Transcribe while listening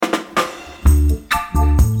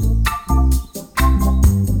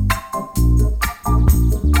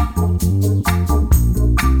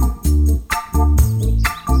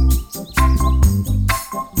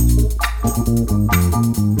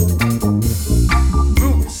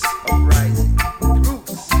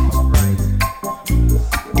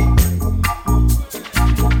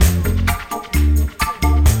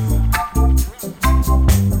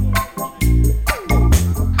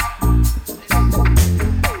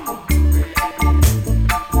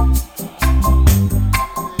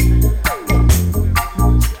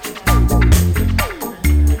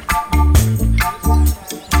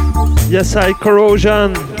Yes, I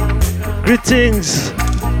corrosion. Greetings.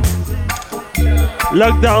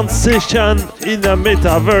 Lockdown session in the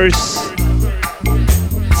metaverse.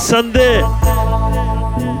 Sunday.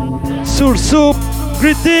 Soul Soup.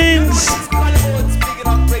 Greetings.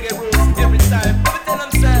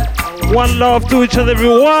 One love to each and every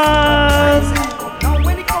one.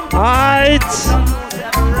 Alright.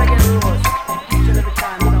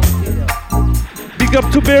 Big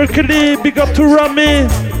up to Berkeley, big up to Rami,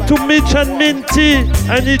 to Mitch and Minty,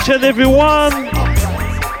 and each and every one.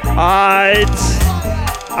 Alright.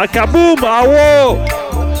 Akaboom, awo.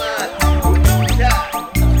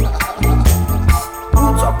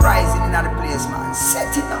 Roots uprising in the place, man.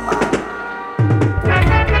 Set it up, man.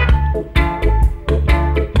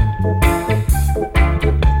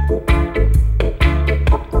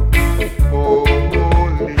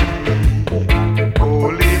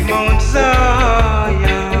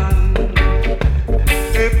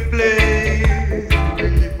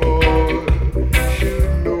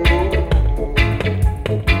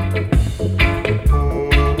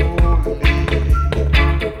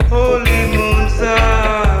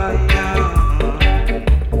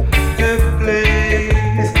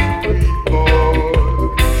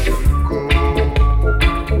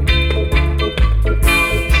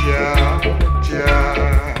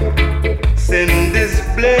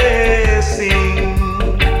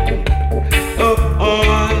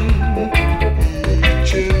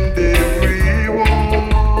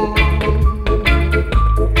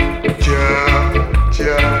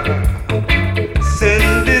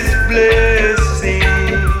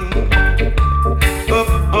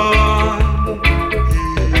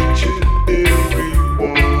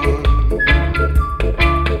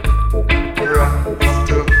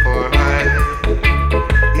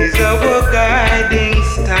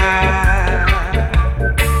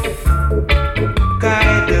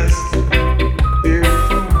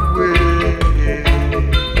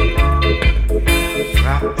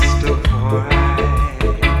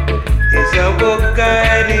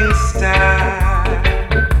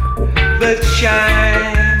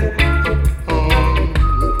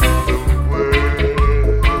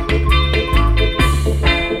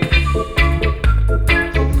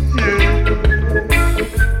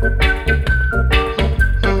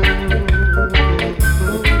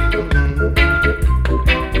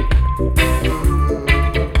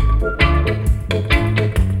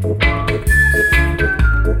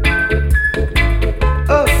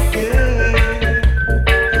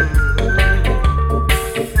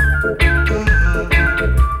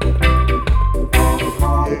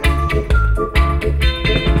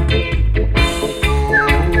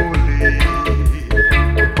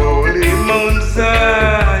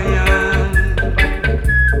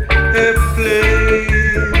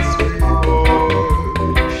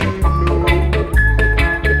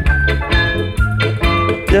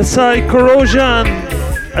 Yes, corrosion,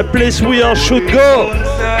 a place we all should go.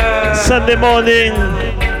 Sunday morning,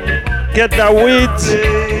 get that weed,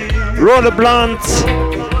 roll a blunt,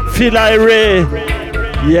 feel irate.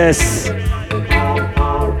 Yes.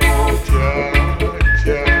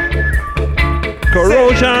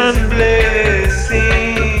 Corrosion.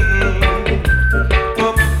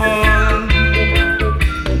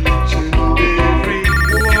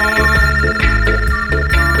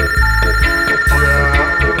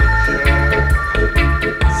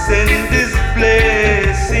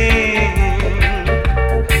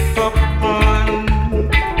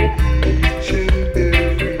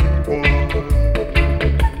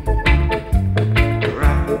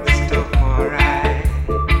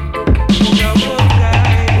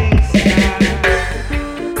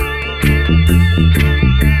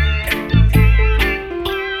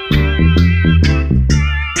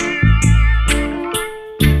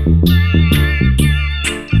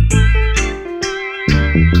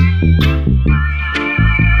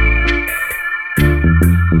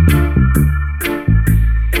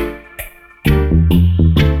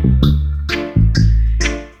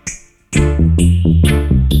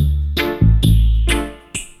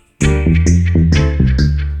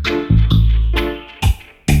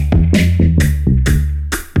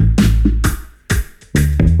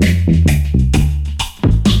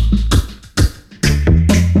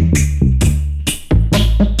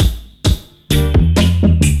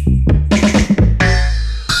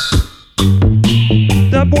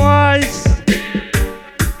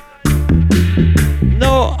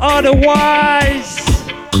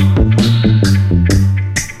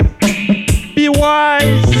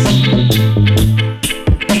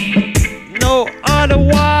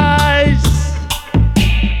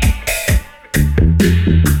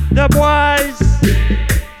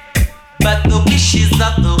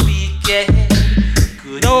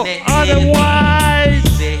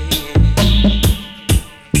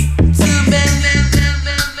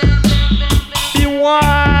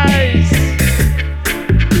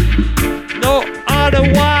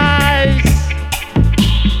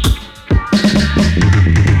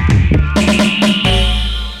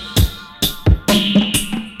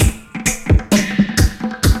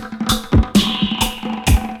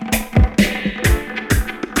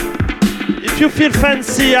 feel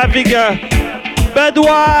fancy having a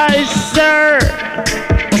Budweiser.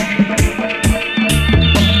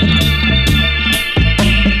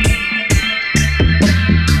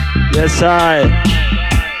 Yes,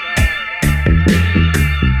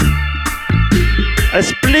 a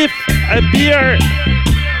spliff, a beer,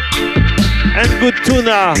 and good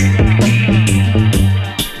tuna.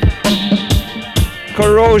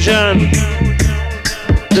 Corrosion,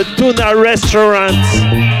 the tuna restaurant.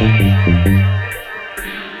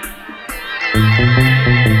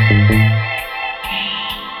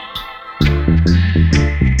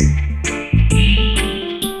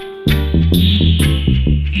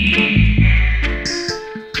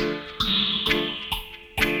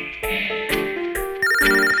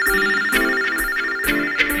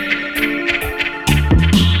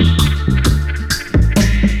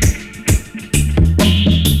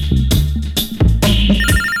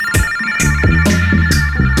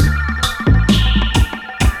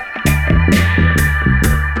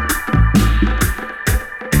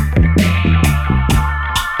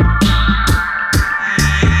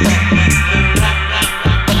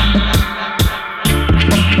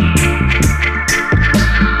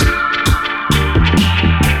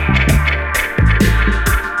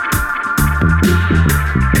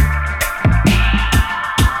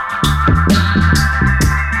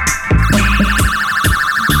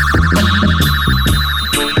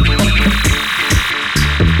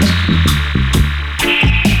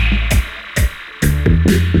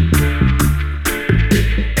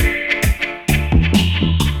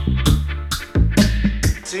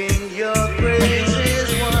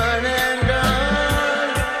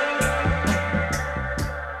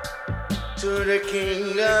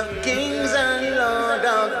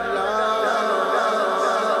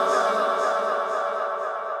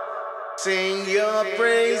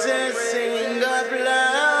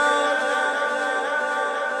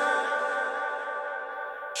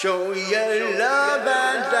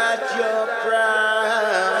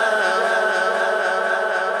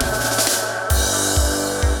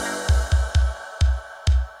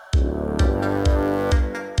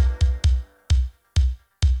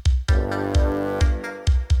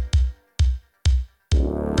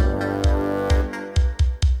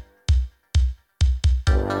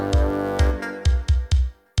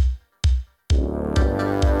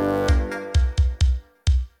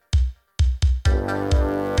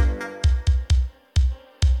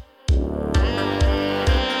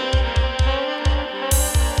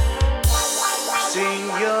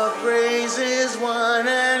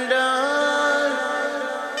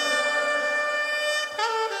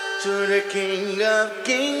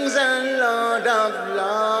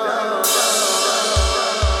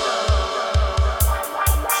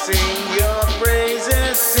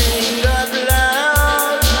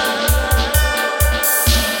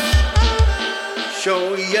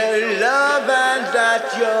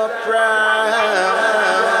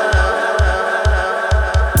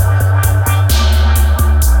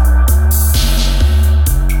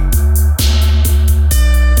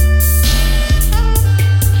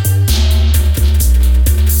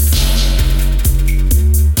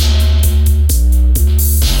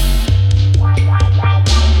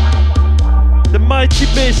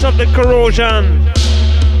 Of the Corrosion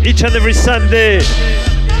each and every Sunday.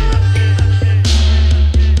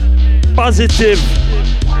 Positive.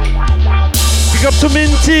 Pick up to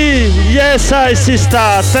Minty. Yes, hi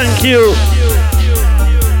sister. Thank you.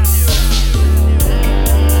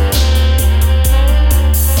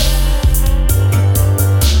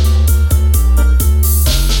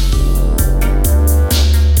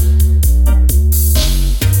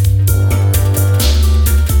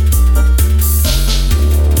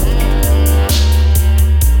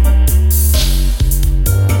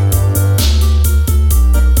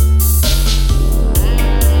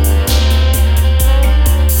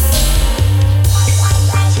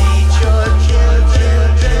 Teach your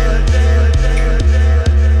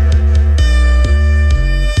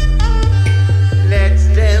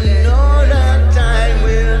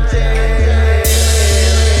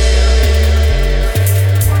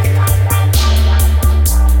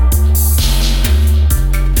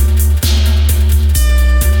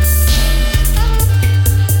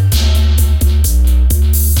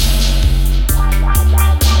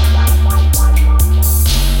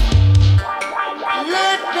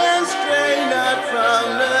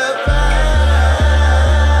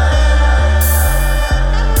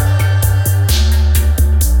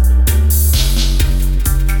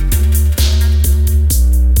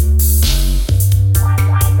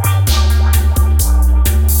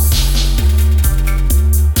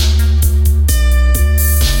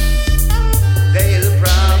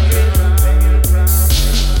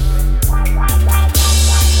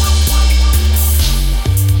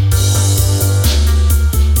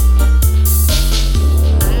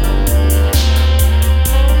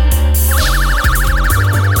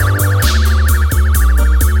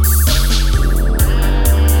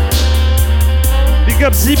Big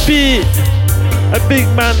up ZP. A big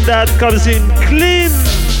man that comes in clean.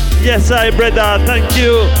 Yes, I brother. Thank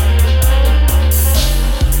you.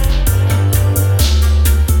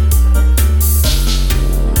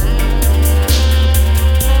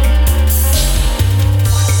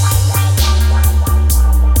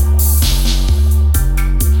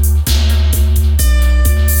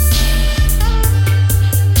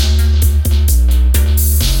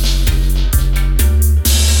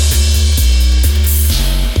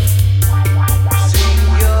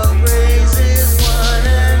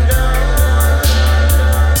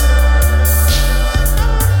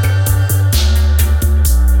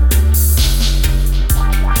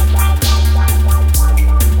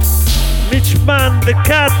 The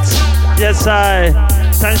cat, yes I,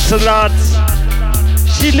 thanks a lot.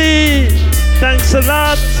 Chili, thanks a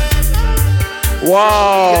lot.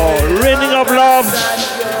 Wow, raining of love.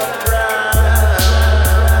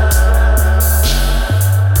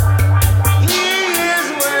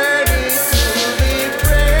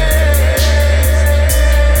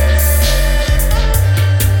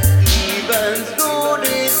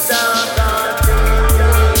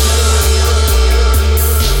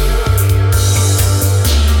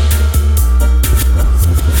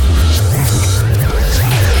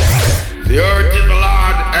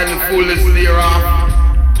 Fullness thereof,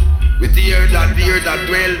 with the earth that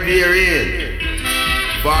dwell therein.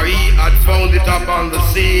 For he had found it up on the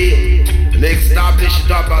sea, and established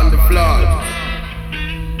it up on the flood.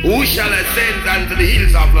 Who shall ascend unto the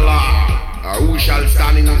hills of the Lord, or who shall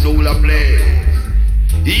stand in his holy place?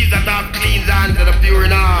 He that hath clean hands and a pure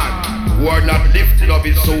heart, who are not lifted up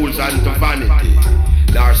his souls unto vanity,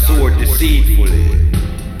 nor sowed deceitfully.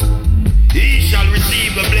 He shall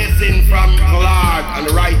receive the blessing from the Lord and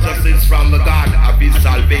the righteousness from the God of his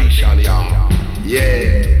salvation.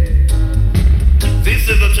 Yeah. This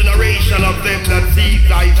is the generation of them that seek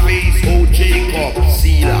thy face, O Jacob,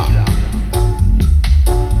 Selah.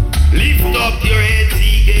 Lift up your heads,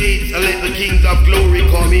 ye gates, and let the kings of glory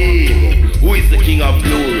come in. Who is the King of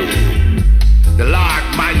glory? The Lord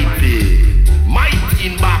mighty, mighty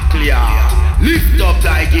in Baclia. Lift up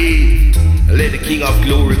thy gates, and let the King of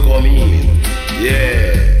glory come in.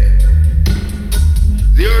 Yeah.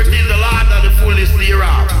 The earth is the Lord and the fullness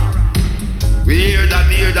thereof. We hear that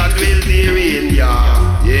dwell therein, yeah.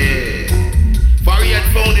 For he had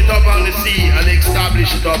found it up on the sea and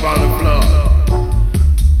established it up on the flood.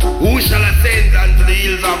 Who shall ascend unto the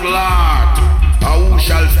hills of the Lord, or who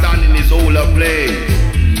shall stand in his holy place?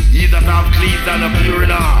 He that have clean and a pure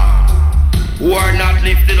heart, who are not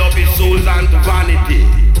lifted up his souls unto vanity,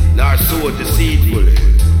 nor so deceitfully.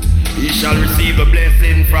 He shall receive a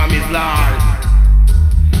blessing from his Lord,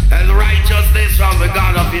 and righteousness from the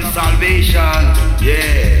God of his salvation.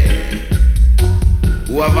 Yeah.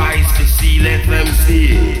 Who have eyes to see, let them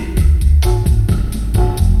see.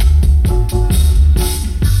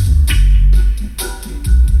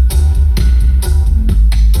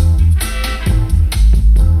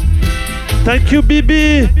 Thank you,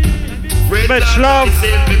 BB. Much love.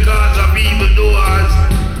 Because of evildoers,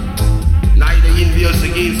 neither envious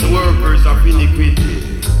against the workers of iniquity.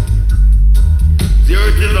 The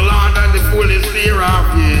earth is the Lord and the fullness thereof,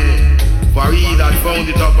 yeah. For he that found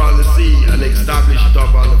it up on the sea and established it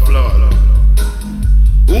up on the flood.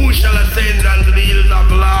 Who shall ascend unto the hills of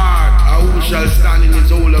the Lord, or who shall stand in his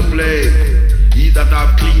holy place? He that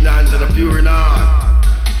have clean hands and a pure heart,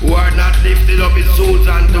 who are not lifted up his souls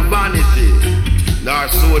unto vanity, nor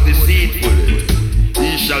so deceitfully.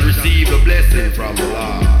 He shall receive a blessing from the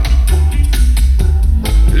Lord.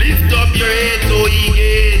 Lift up your heads, O ye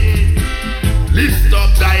gates. Lift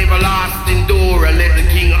up thy everlasting door, and let the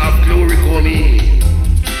King of glory come in.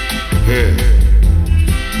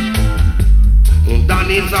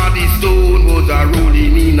 Daniel saw the stone was a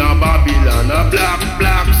rolling in a Babylon. A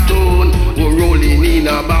black stone was rolling in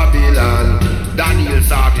a Babylon. Daniel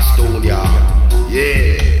saw the stone, yeah.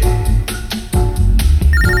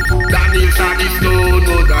 Daniel saw the stone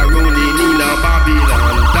was a rolling in a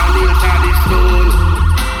Babylon. Daniel saw the stone,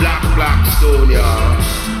 black stone, yeah.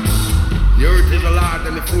 The earth is the Lord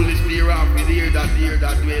and the fullness thereof. We hear that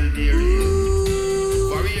dwell therein.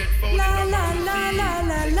 For he had found it up on the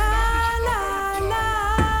sea.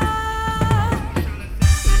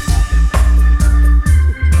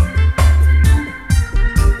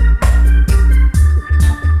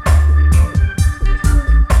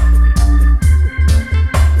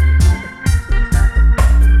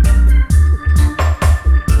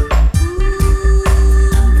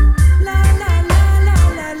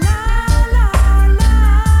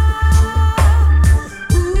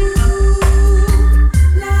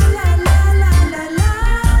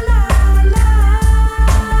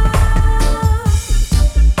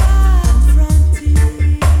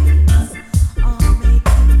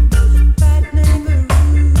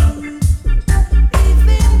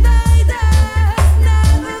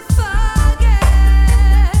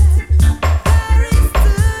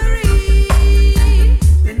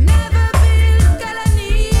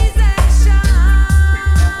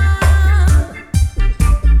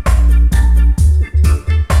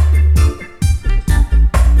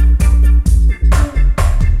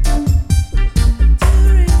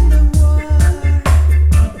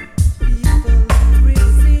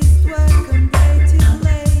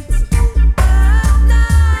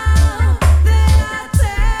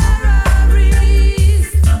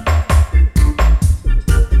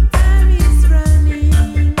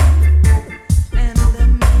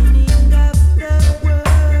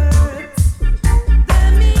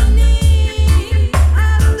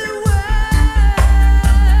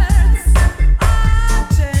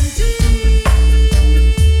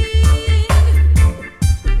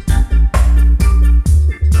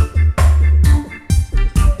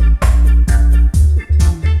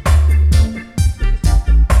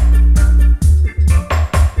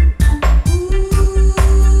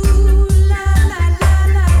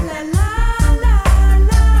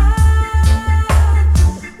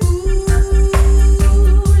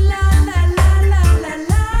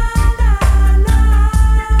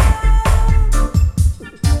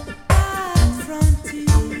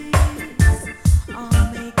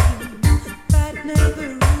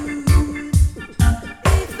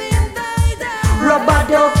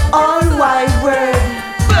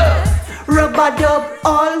 rubber dub,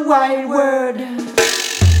 all wild word.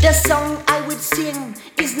 The song I would sing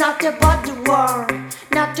is not about the war,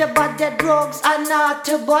 not about the drugs, and not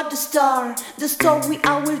about the star. The story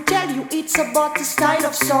I will tell you, it's about the style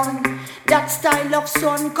of song. That style of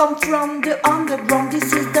song come from the underground.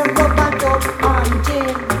 This is the rubber dub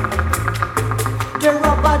anthem. The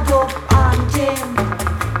rubber dub anthem.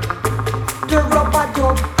 The rubber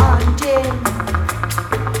dub anthem.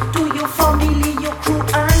 To your family, your crew,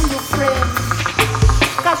 and your friends.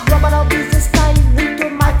 Cause rubber dub is the style with the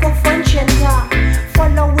microphone changer.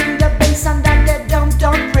 Following the bass under the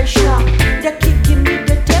down pressure. The kick give me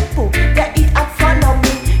the tempo, the hit at follow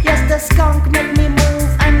me. Yes, the skunk make me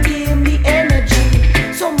move and give me energy.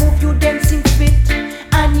 So move your dancing feet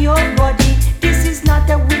and your body. This is not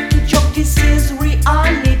a wicked joke, this is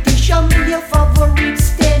reality. Show me your favorite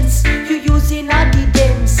stance you use in a the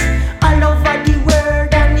dance. All over the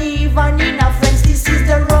world and even in a friends. This is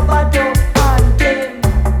the rubber dub anthem.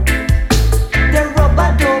 The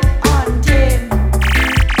rubber dub anthem.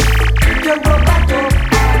 The rubber dub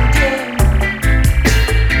anthem.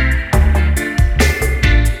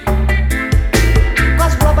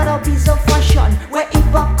 Cause rubber dub is a fashion where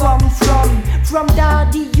hip hop come from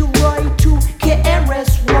Daddy U-Roy to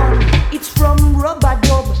KRS-One. It's from rubber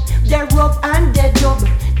dub, the rub and the dub,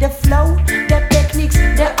 the flow, the techniques,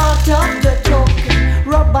 the art of the talk.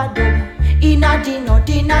 Rubber dub, inna the nut,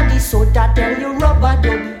 inna the soda, tell you rubber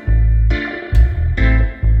dub.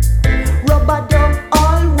 Rubber dub,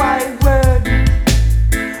 all wild word.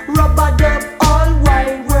 Rubber dub, all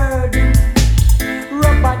wild word.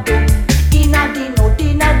 Rubber dub, inna the nut,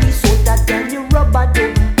 inna the soda, tell you rubber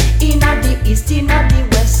dub. Inna the east, inna the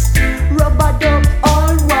west. Rubber dub,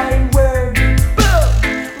 all wild word.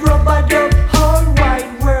 Rubber dub, all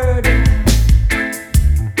wild word.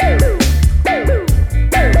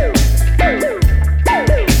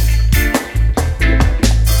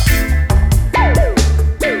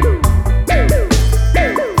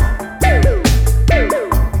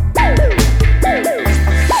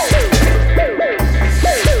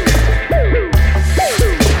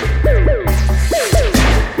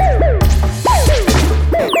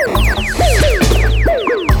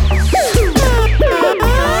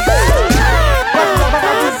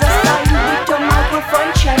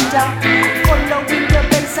 Following the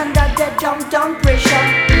bass under the down pressure.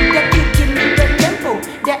 The kick give me the tempo,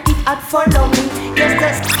 the hit at follow me. Yes,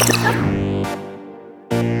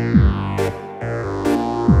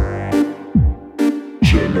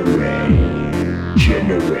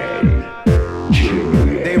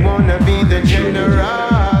 They wanna be the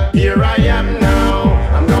general. Here I am now.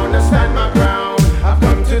 I'm gonna stand my ground. I've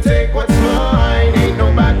come to take what's mine. Ain't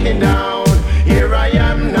no backing down. Here I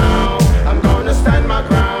am now. I'm gonna stand my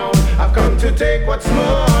ground. I've come to take what's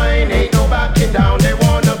mine. Ain't no backing down. They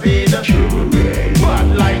wanna be the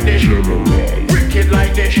bad like this, wicked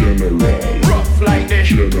like this, rough like this.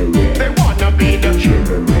 They wanna be the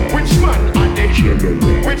which man are they?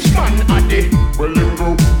 Which man are they?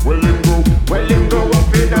 Well him go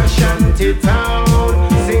up in a shanty town.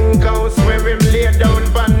 Sink house where him lay down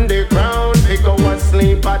on the ground. He go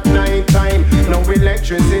asleep at night time. No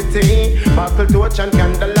electricity, buckle torch and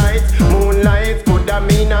candlelight. Moonlight could have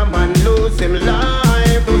mean a man lose him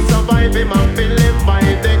life. To survive him and feel live by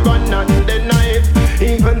the gun and the knife.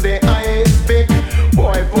 Even the ice pick,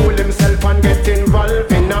 boy fool himself and get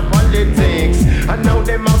involved in a politics. And now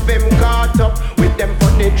them have him caught up with them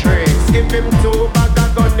funny tricks. Give him 2 bag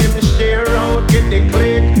of gun, him share out, get the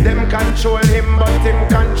click. Them control him, but him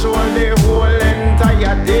control the whole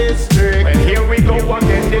entire district. Well, here we go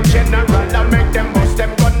again, the general, I make them bust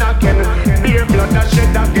them gun again. Beer blood, I shed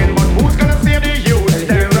again, but who's gonna save the youth?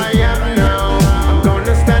 Here I am now, I'm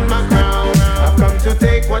gonna stand my ground. I've come to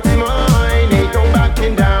take what's mine, ain't no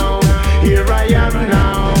backing down. Here I am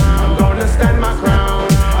now, I'm gonna stand my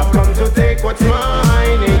ground. I've come to take what's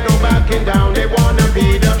mine, ain't no backing down. They wanna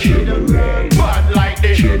be the bad like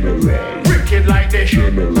this, wicked like this,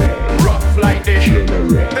 rough like this.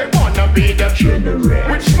 They wanna be the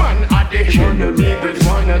which man are they? Wanna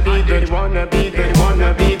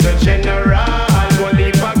be the general.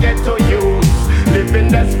 Only forget to use, living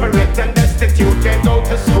desperate and destitute. Can't go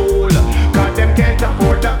to school, cause them can't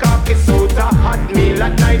afford a khaki suit. A hot meal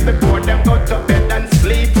at night before them go to bed and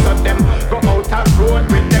sleep. So them go out a road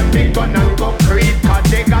with them big gun and go creep. Cause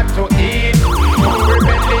they got to eat, hungry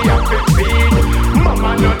belly have to feed.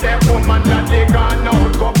 Mama know them woman that they gone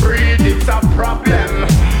out go breed. It's a problem,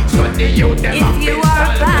 so the youth them have If you to are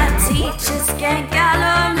solve bad them. teachers can't get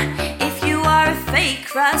on. If you are a fake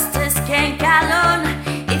rastas can't get on.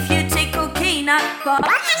 If you take cocaine at bar.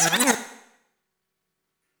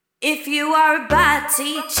 If you are a bad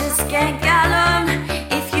teacher, skank alone.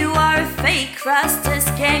 If you are a fake rasta,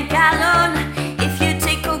 skank alone. If you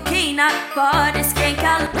take cocaine at party, skank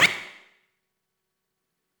alone.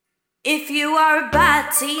 If you are a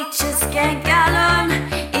bad teacher, skank alone.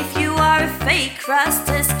 If you are a fake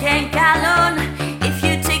rasta, skank alone. If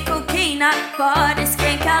you take cocaine at party,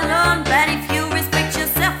 skank alone. But if you respect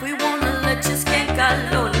yourself, we wanna let you skank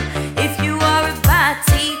alone. If you are a bad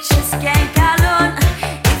teacher, skank alone.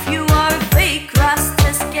 If you are a fake rasta,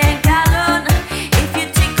 skank alone. If you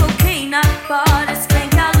take cocaine at party,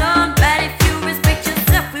 skank alone. But if you respect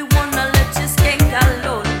yourself, we wanna let you skank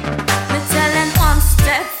alone. We're telling one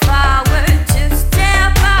step forward, two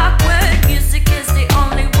step backward. Music is the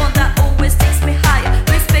only one that always takes me higher.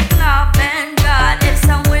 Respect, love, and God. If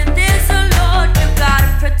somewhere there's a Lord, you gotta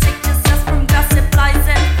protect yourself from gossip, lies,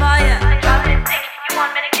 and fire. You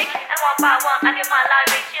want me to kick, and one by one I get my life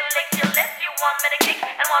you lick your lips. You want me to kick,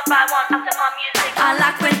 and one by one after my music. I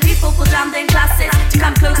like when people put down their glasses to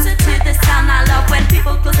come closer to the sound. I love when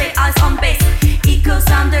people close their eyes on bass. Echoes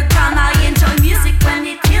underground. I enjoy music when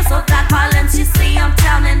it heals all that violence you see on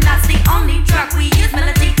town, and that's the only drug we use.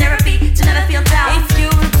 Melody therapy to never feel down. If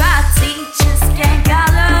you're a bad teacher, skank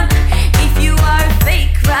alone. If you are a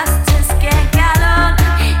fake rasta, skank alone.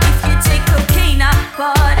 If you take cocaine up,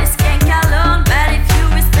 party, skank alone. But if you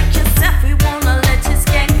respect yourself, we wanna let you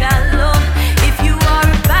skank alone. If you are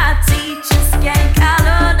a bad teacher, skank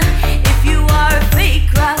alone. If you are a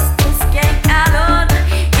fake rasta, skank alone.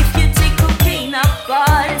 If you take cocaine up,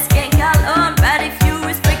 party, skank alone. But if you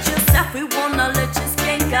respect yourself, we wanna let you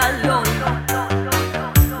skank alone.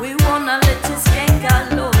 We wanna let you skank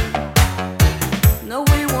alone. No,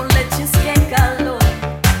 we won't let you skank alone.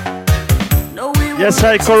 No, we won't. Yes,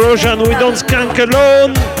 I corrosion, we don't skank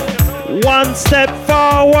alone. One step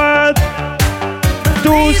forward,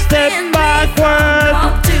 two step backward.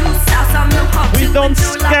 We don't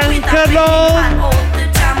skank alone.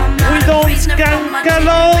 We don't skank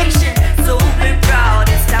alone. So be proud,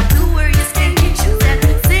 it's time to wear your skanky shoes and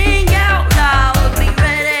sing out loud. Be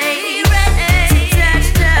ready, to touch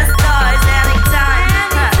the stars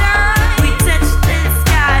anytime. We touch the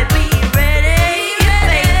sky, be ready.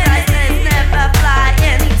 Fake prices never fly.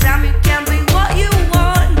 Anytime you can be what you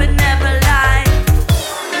want, but never lie.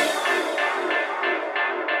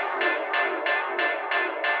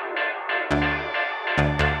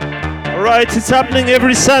 Alright, it's happening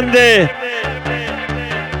every Sunday.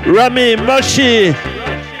 Rami, Moshi,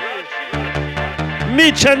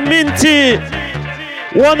 Mitch and Minty.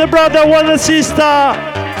 One a brother, one a sister.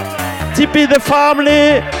 TP the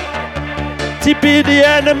family. TP the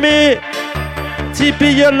enemy.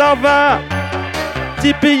 TP your lover.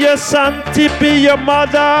 TP your son. TP your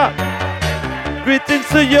mother. Greetings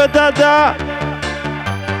to your dada.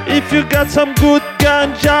 If you got some good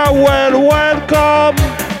ganja, well, welcome.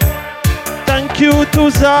 Thank you to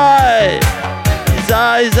Zai.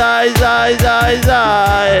 Zai, Zai, Zai, Zai,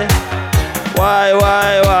 Zai. Why?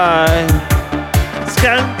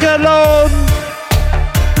 Skank alone.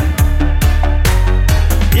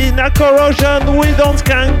 In a corrosion, we don't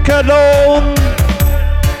skank alone.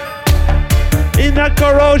 In a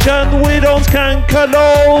corrosion, we don't skank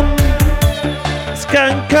alone.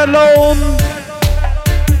 Skank alone.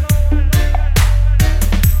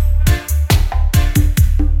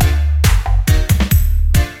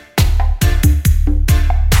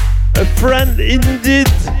 A friend indeed.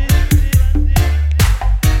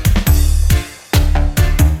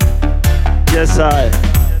 Yes, I.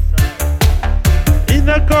 In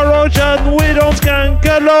a corrosion, we don't skank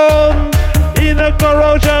alone. In a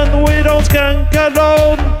corrosion, we don't skank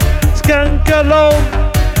alone. Skank alone.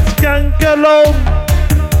 Skank alone.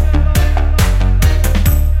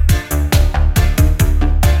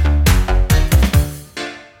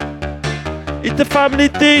 It's a family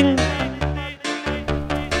thing.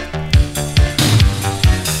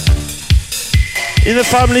 In a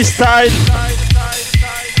family style.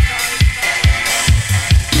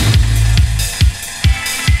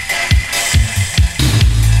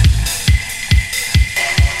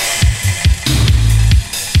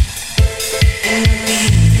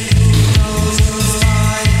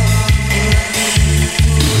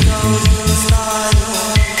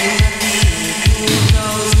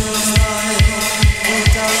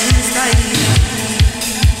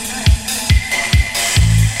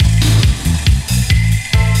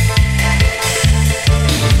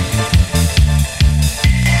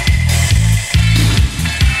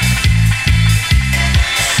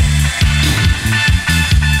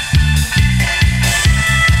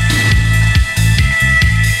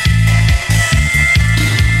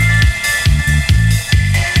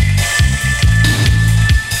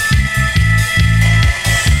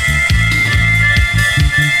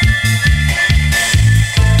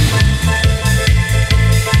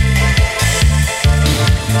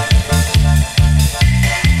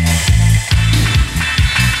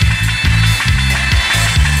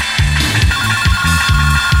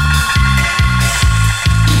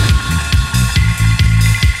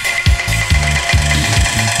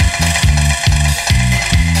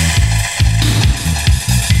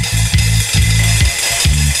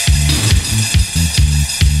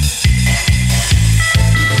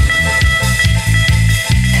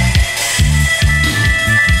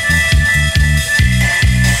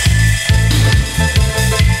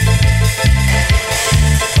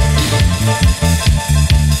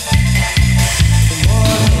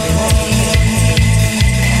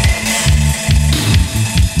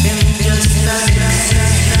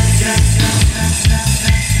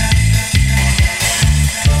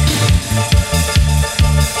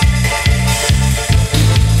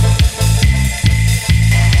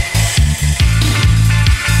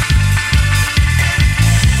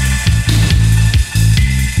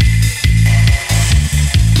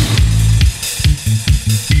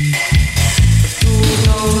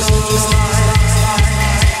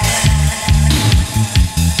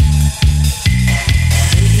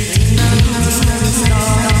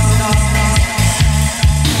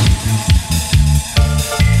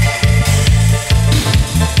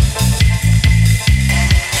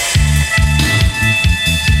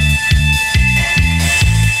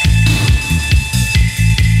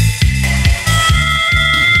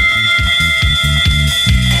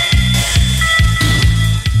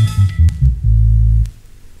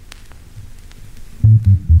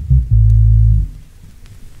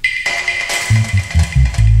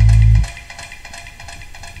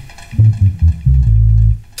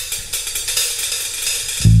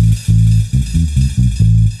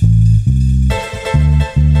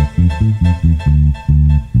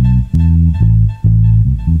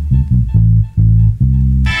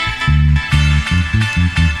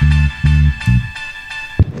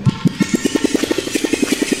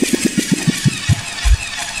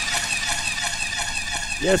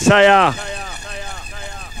 Yes, I am.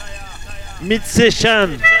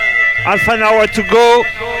 Mid-session. Half an hour to go.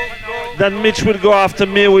 Then Mitch will go after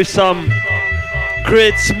me with some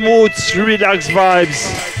great, smooth, relaxed vibes.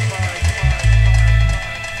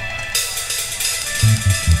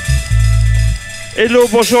 Hello,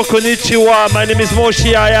 bonjour, konnichiwa. My name is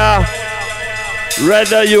Moshi Aya.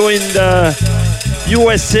 Whether you're in the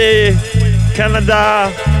USA,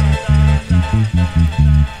 Canada,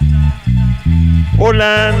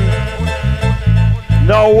 Holland,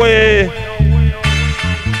 Norway,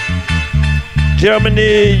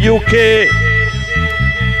 Germany, UK,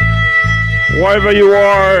 wherever you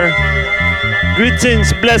are,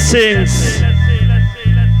 greetings, blessings,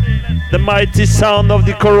 the mighty sound of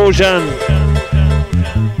the corrosion.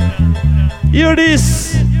 Hear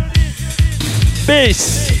this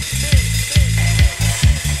bass.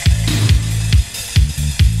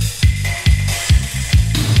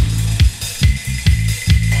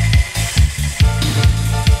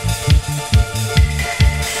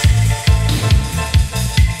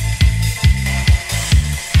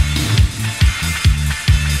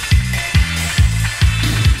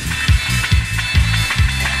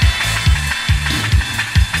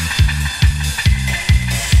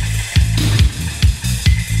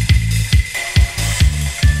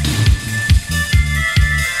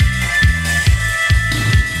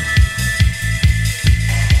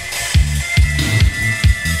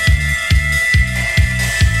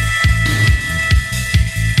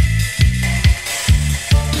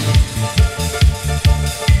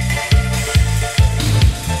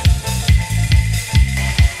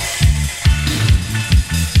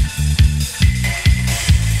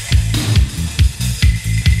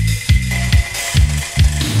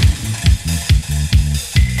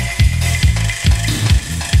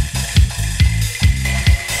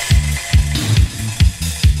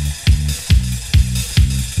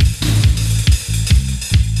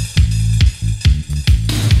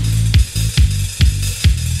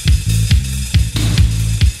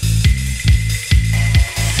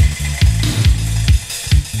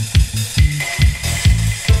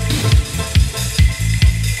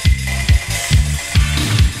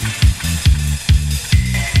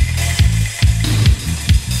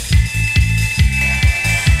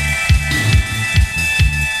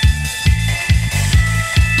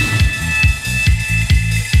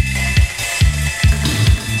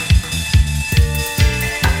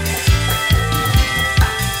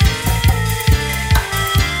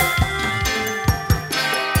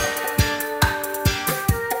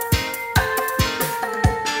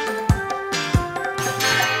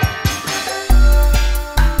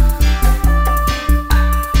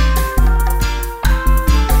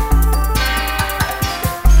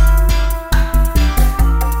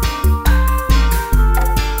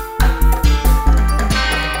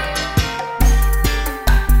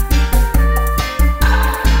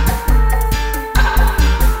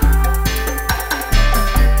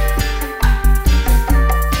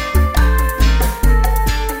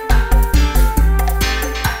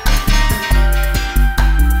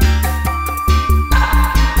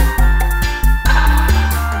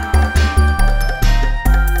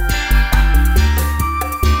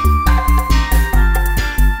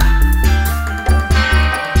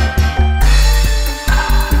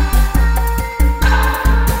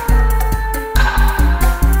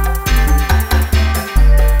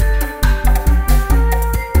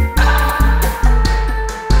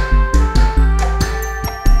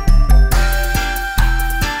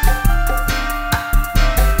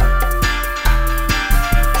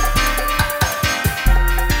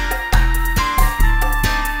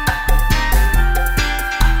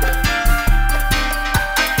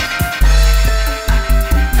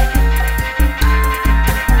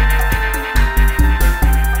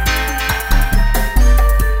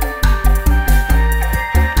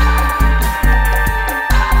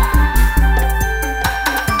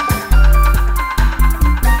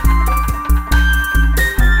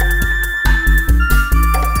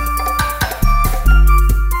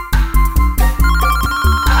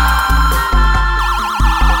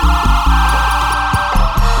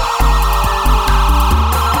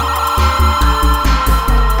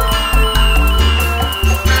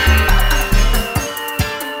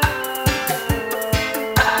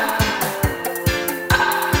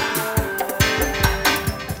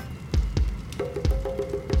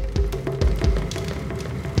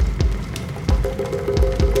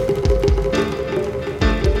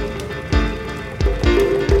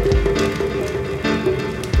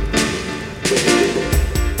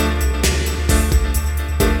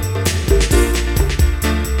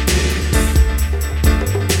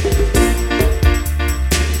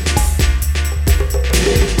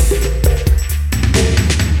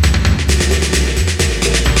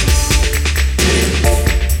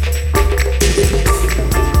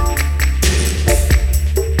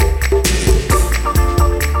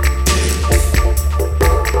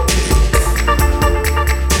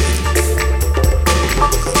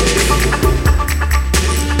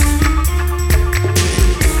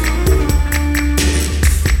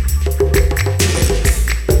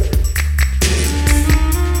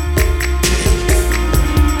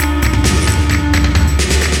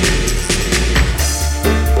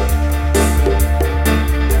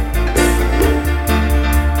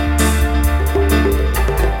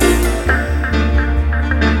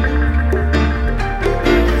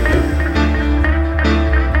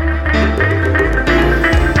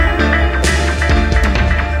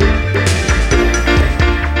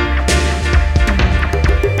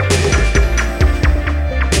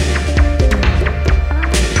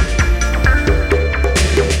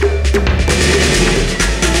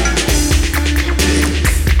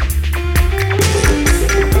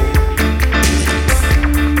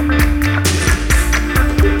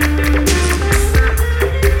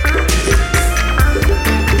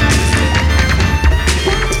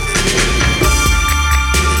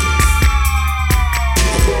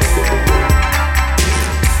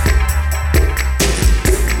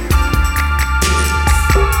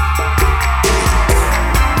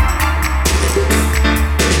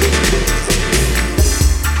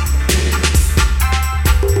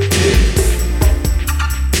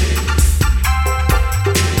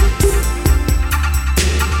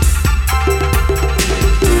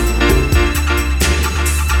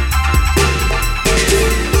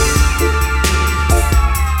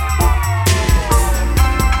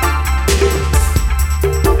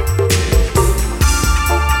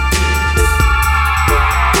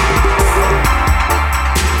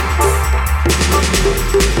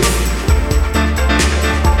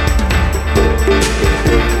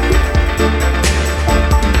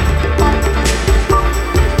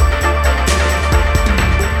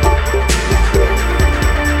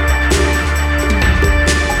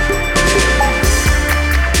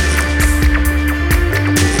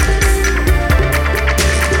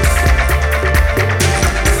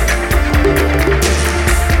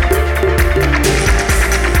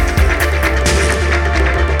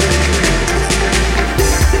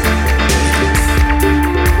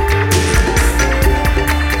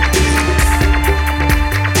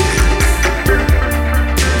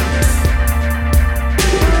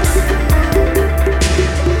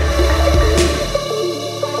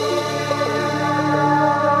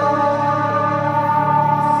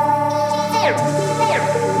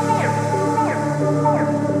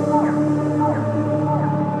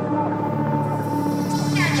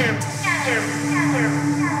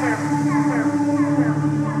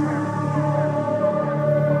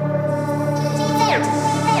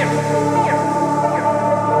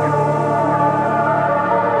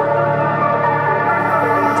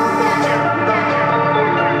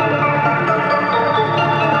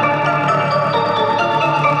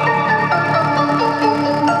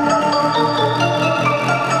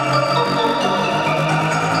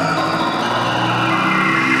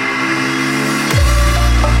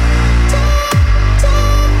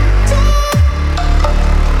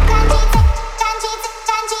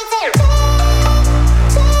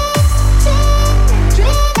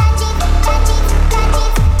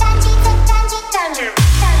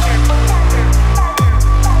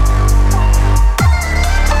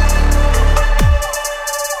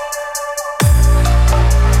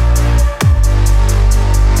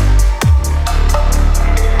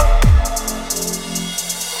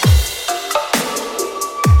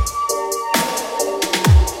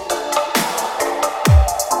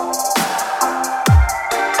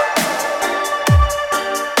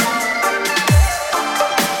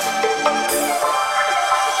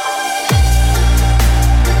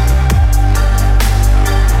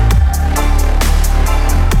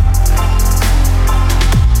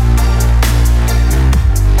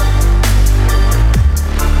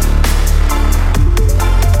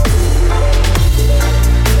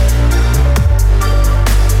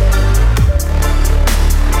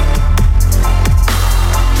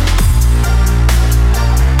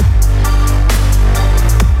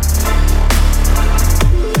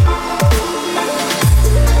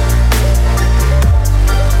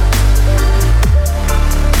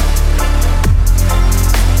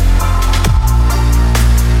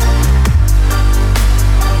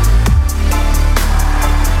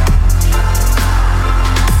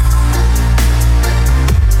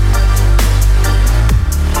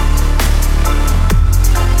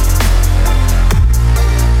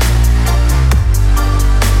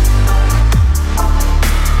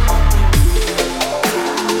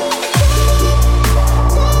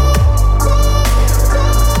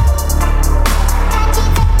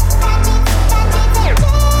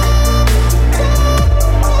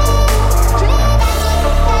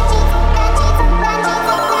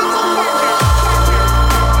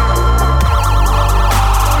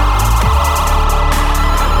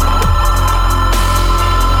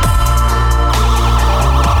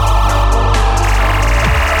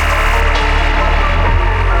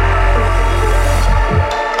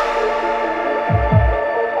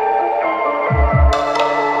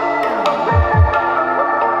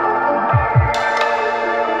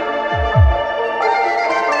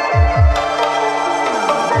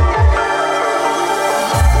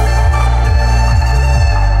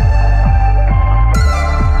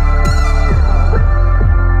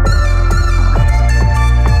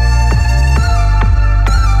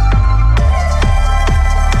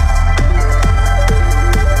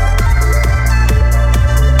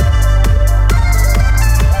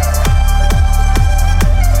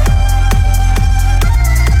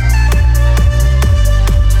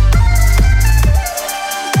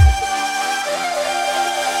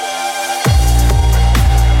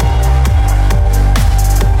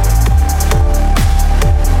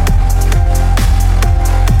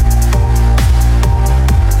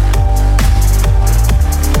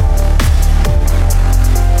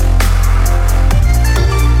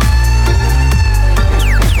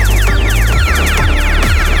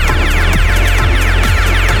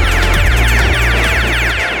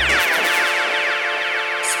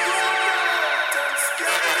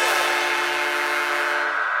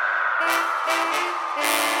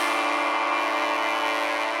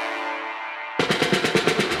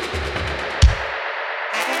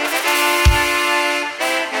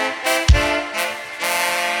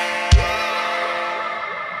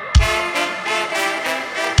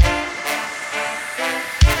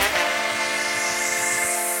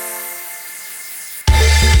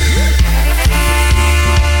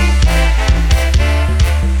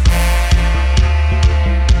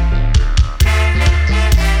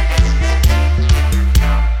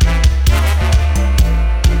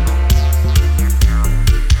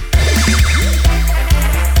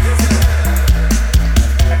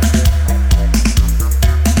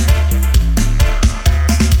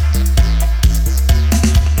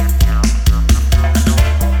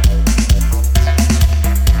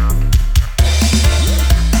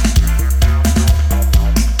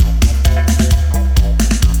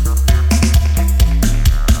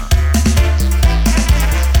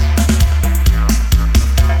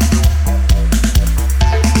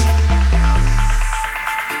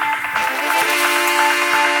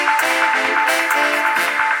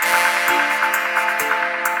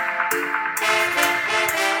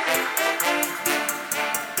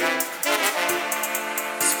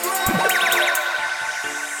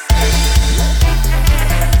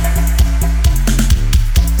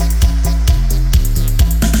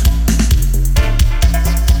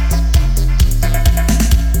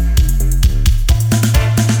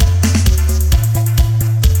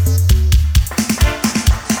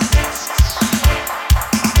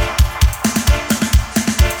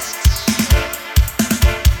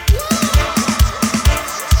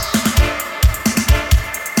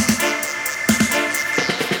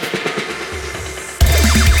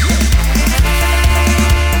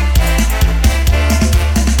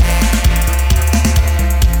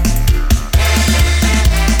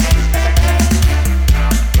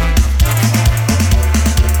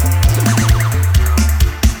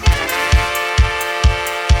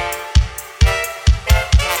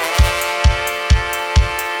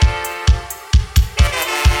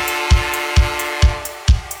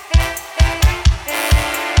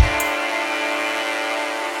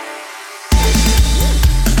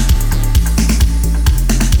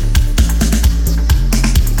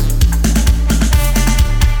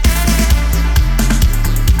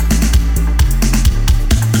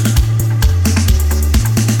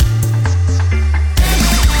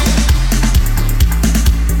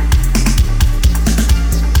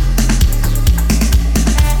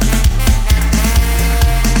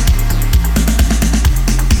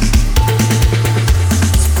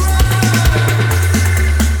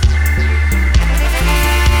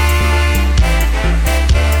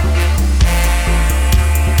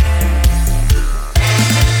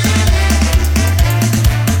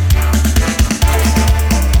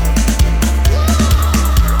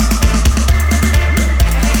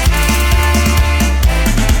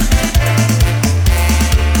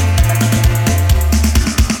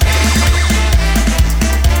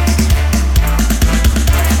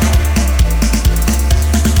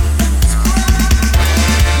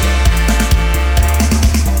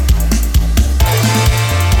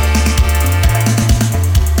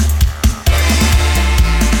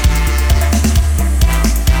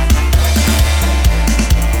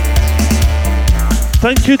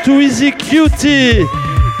 Thank you to Easy Cutie.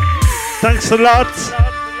 Thanks a lot.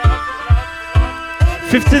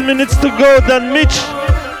 15 minutes to go, then Mitch.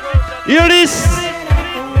 Ulysse.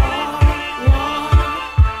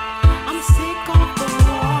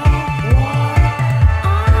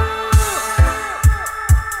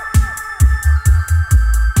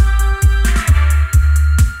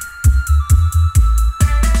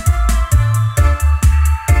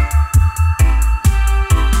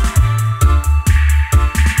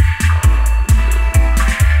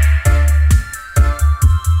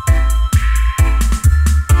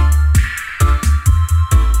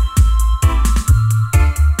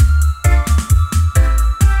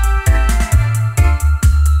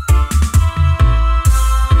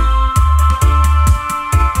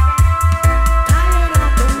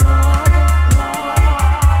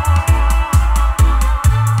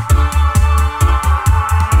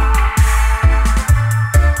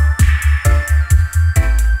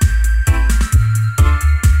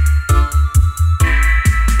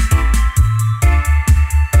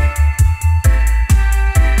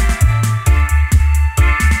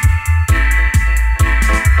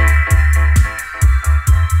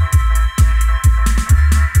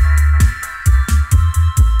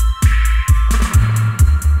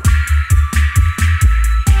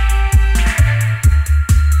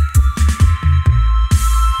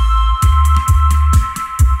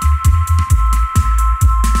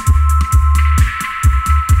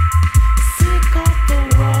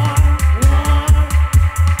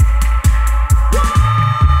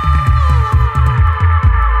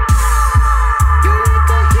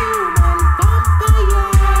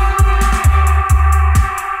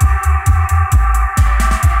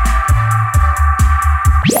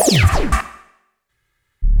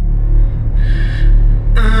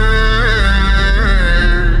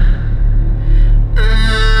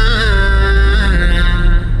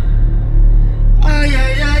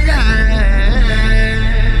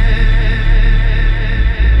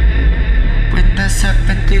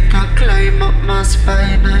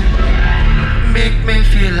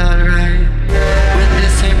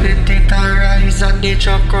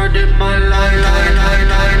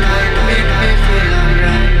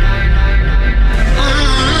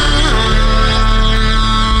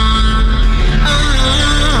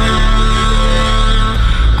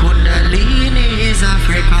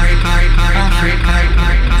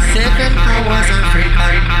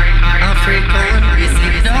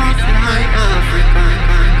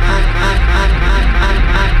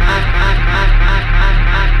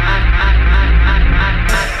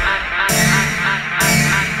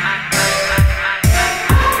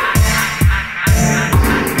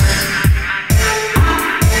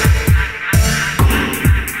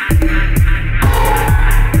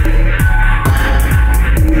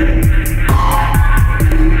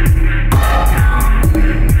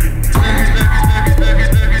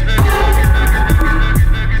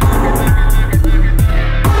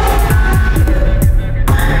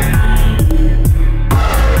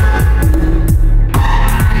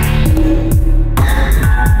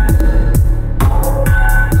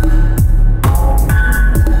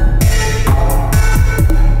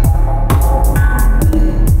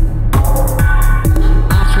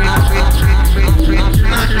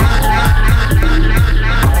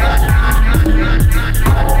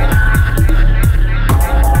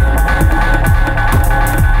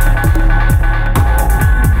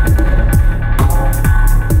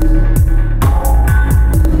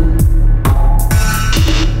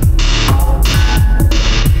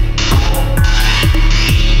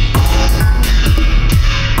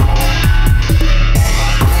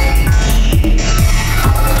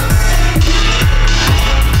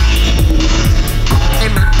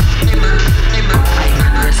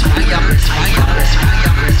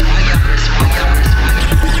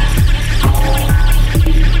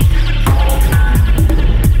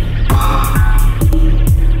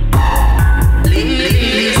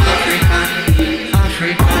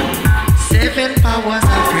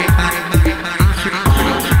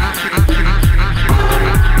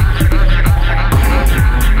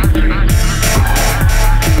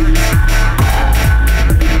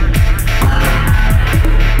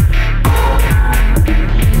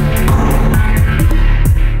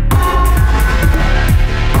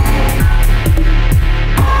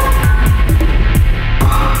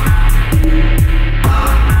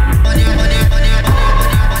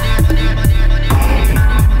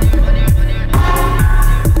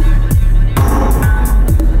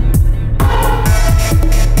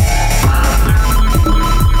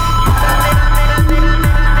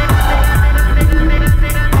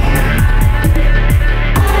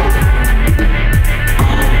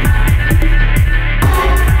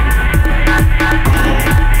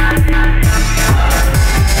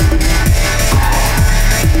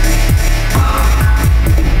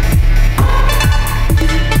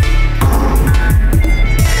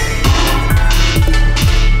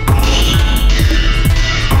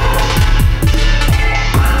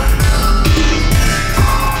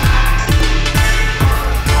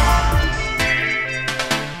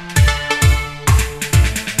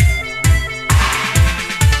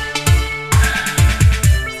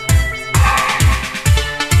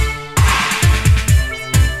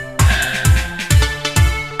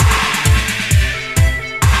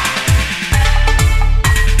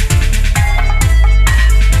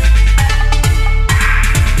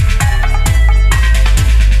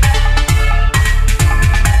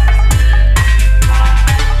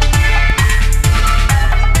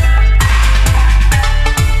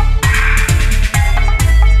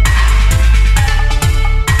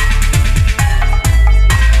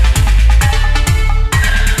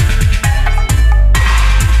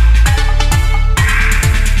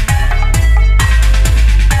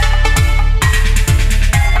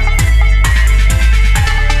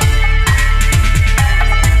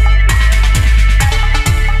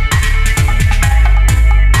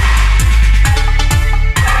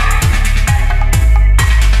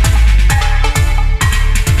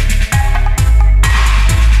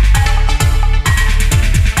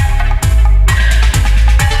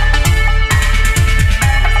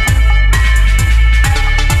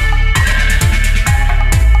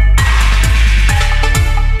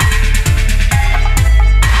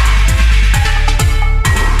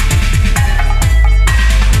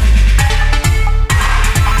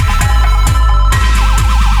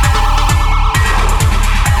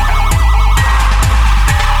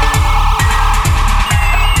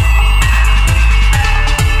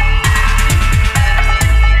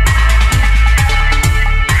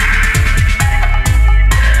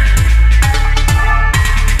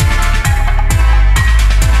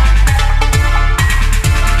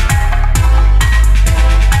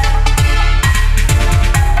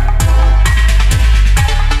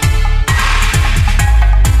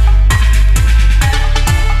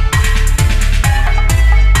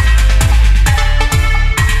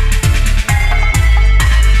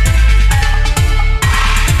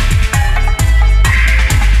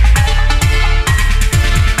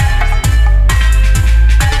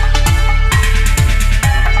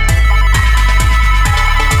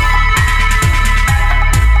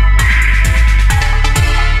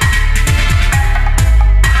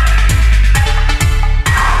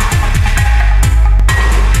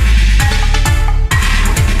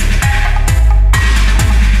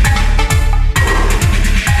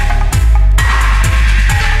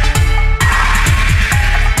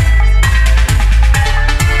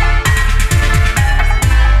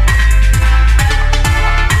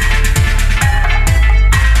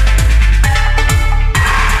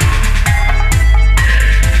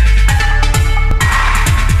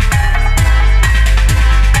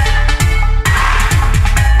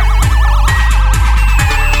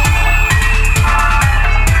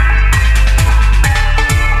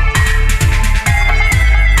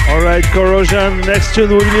 Alright, Corrosion, next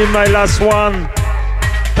tune will be my last one.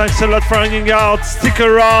 Thanks a lot for hanging out. Stick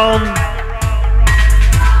around.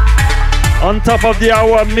 On top of the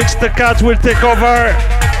hour, Mix the Cat will take over.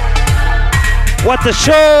 What a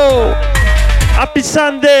show! Happy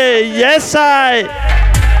Sunday! Yes, I!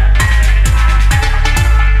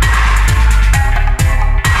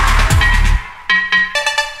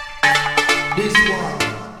 This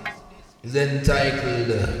one is entitled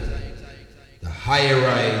The High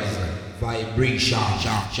Rise Vibration.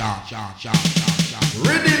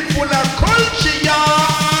 Rhythm full of culture,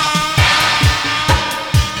 y'all.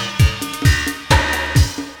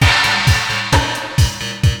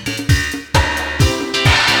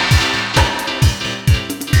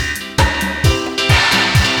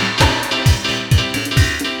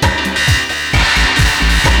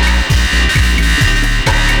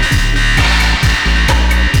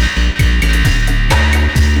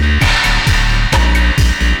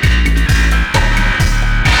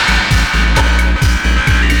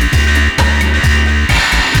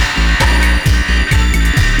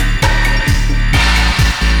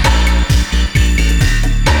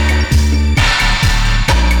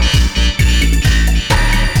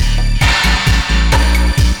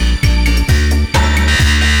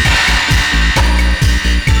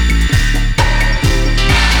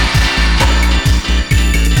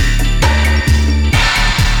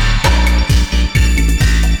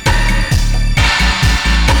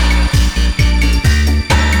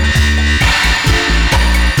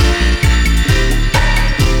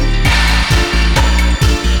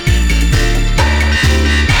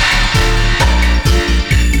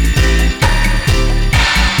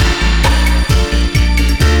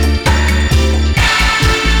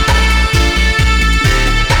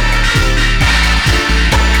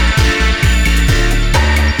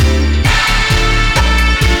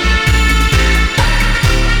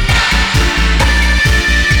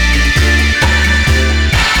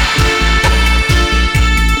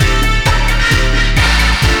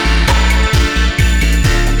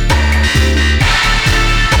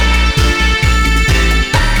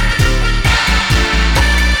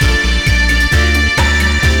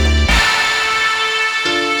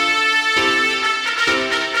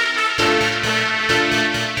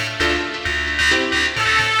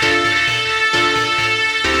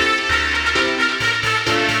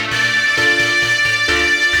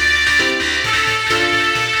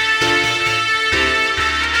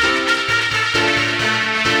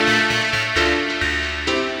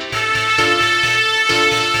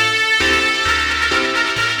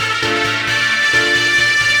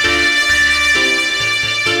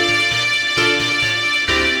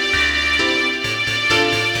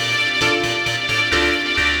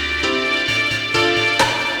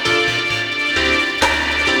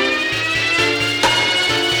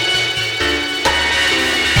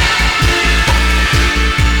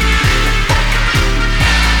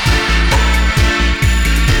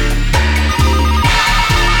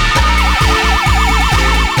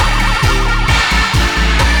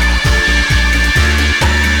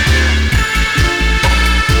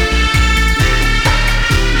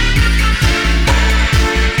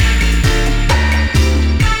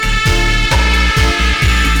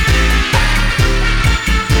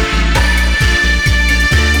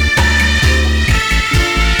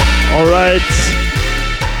 Alright,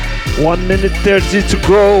 1 minute 30 to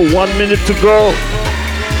go, 1 minute to go.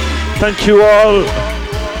 Thank you all.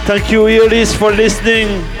 Thank you, Earlys, for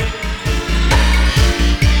listening.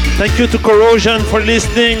 Thank you to Corrosion for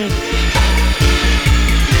listening.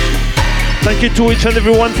 Thank you to each and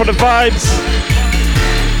everyone for the vibes.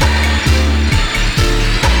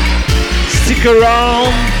 Stick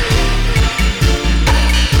around.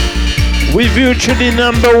 We virtually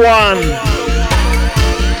number one.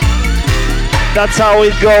 That's how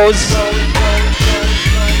it goes.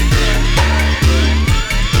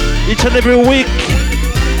 Each and every week,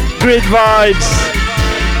 great vibes.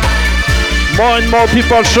 More and more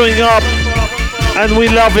people showing up, and we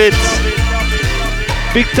love it.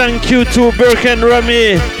 Big thank you to Burke and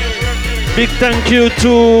Remy. Big thank you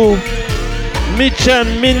to Mitch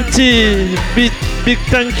and Minty. Big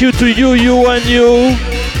thank you to you and you.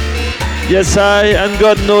 Yes, I, and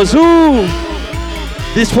God knows who.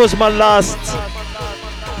 This was my last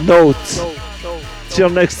note. Till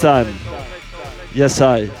next time. Yes,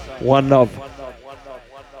 I. One love.